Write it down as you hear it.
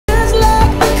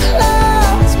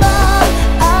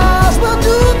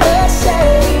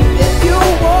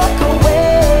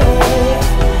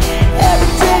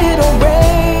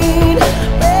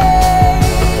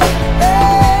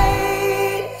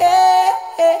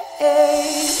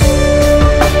Hey.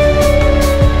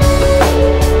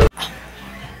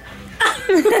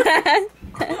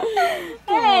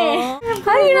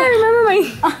 How do you not remember my...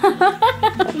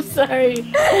 I'm sorry.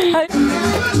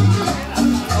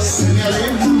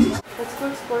 Let's go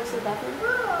explore the bathroom.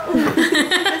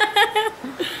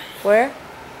 Where?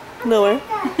 Nowhere.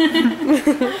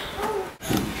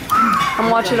 I'm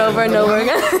watching over and over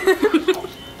again.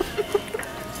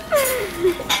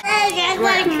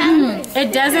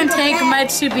 It doesn't take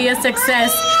much to be a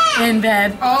success in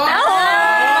bed. Oh my God.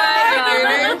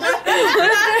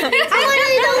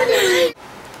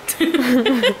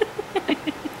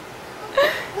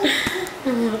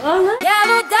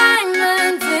 Yellow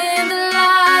diamonds in the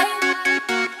light,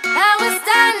 and we're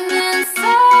standing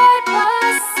side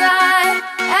by side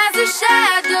as a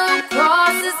shadow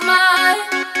crosses mine.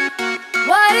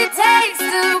 What it takes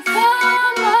to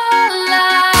come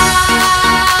alive.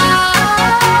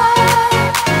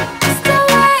 It's the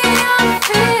way I'm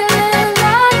feeling, I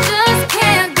just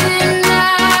can't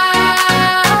deny.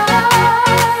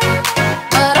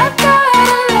 But I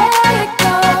gotta let it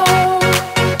go.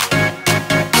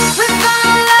 We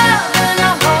found love in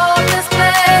a hopeless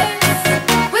place.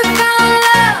 We found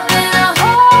love in a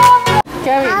hopeless.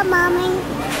 Hi, Mommy.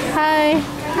 Hi.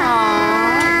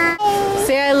 Aww.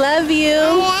 Say I love you.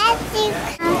 I love you.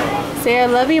 Say I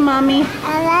love you, Mommy. I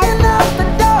love you.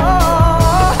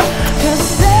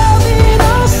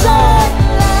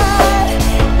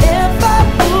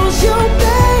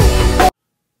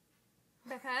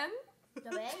 Beckham?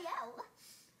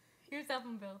 Here's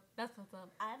Elvin Bill. That's what's up.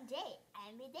 I'm Jay.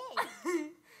 I'm a day.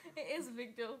 It is a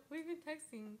big deal. We've been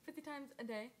texting 50 times a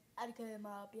day. I'm going to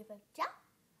my BFF. Ciao.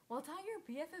 Well, tell your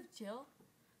BFF Jill